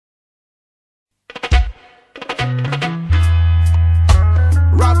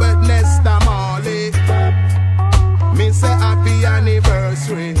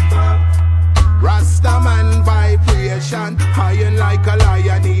story. Rastaman vibration, iron like a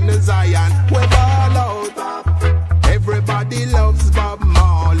lion in a Zion. We ball out. Everybody loves Bob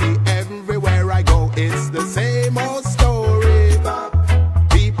Marley. Everywhere I go, it's the same old story.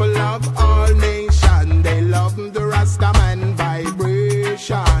 People of all nations, they love the Rastaman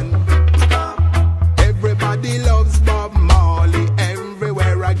vibration. Everybody loves Bob Marley.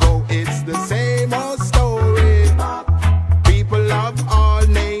 Everywhere I go, it's the same old story. People of all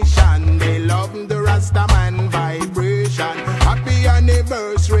nations, they love the Rastaman vibration. Happy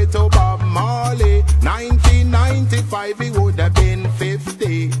anniversary to Bob Marley. 1995, he would have been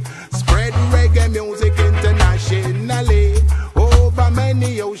 50. Spread reggae music internationally, over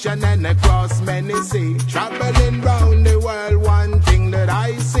many oceans and across many seas. Traveling round the world, one thing that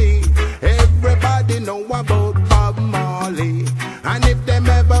I see, everybody know about Bob Marley. And if them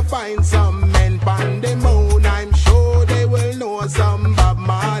ever find some men on the moon, I'm sure they will know some Bob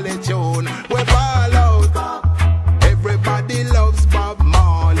Marley tune. We fall out. Everybody loves Bob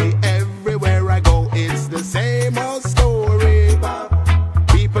Marley. Everywhere I go, it's the same old story.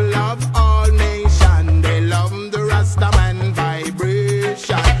 People of all nations, they love the Rastaman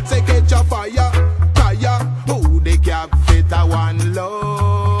vibration. Say catch a fire, fire. Who they cap fit a one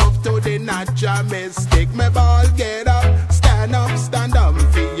love to the natural mystic. Me ball get up, stand up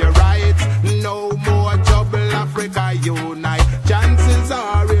for your rights. No more trouble, Africa unite. Chances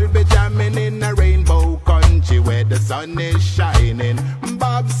are we'll be jamming in a rainbow country where the sun is shining.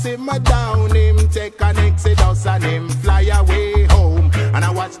 Bob simmer down, him take an exodus and him fly away home. And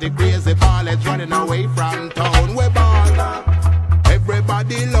I watch the crazy ballets running away from town. We ball up.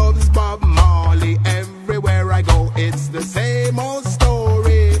 Everybody loves Bob Marley. Everywhere I go, it's the same old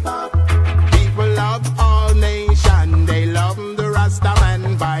story. People of all nations, they love the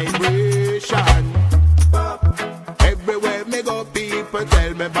Rastaman vibration. Everywhere me go, people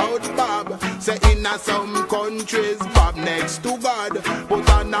tell me about Bob. Say in some countries, Bob next to God. Put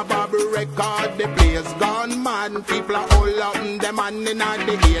on a Bob record, the place gone mad. People are all up in them and in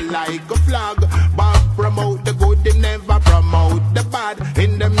the air like a flag. Bob promote the good, he never promote the bad.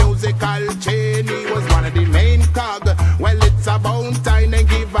 In the musical chain, he was one of the main cog. Well, it's about time and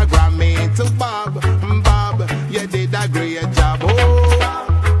give a Grammy to Bob. Bob, you did a great job.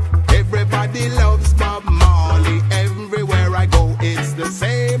 Oh, everybody loves Bob Marley. Everywhere I go, it's the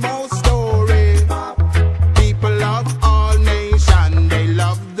same old story. People of all nations, they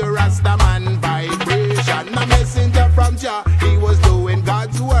love the Rastaman vibration. A messenger from Jah, he was doing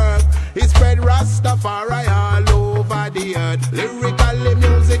God's work. He spread Rastafari all over the earth. Lyrically,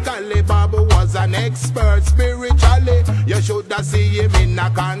 musically, Bob was an expert. Spiritually, you should have seen him in a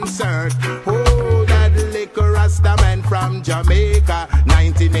concert. Oh, that little Rastaman from Jamaica.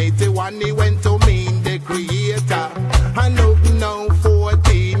 1981, he went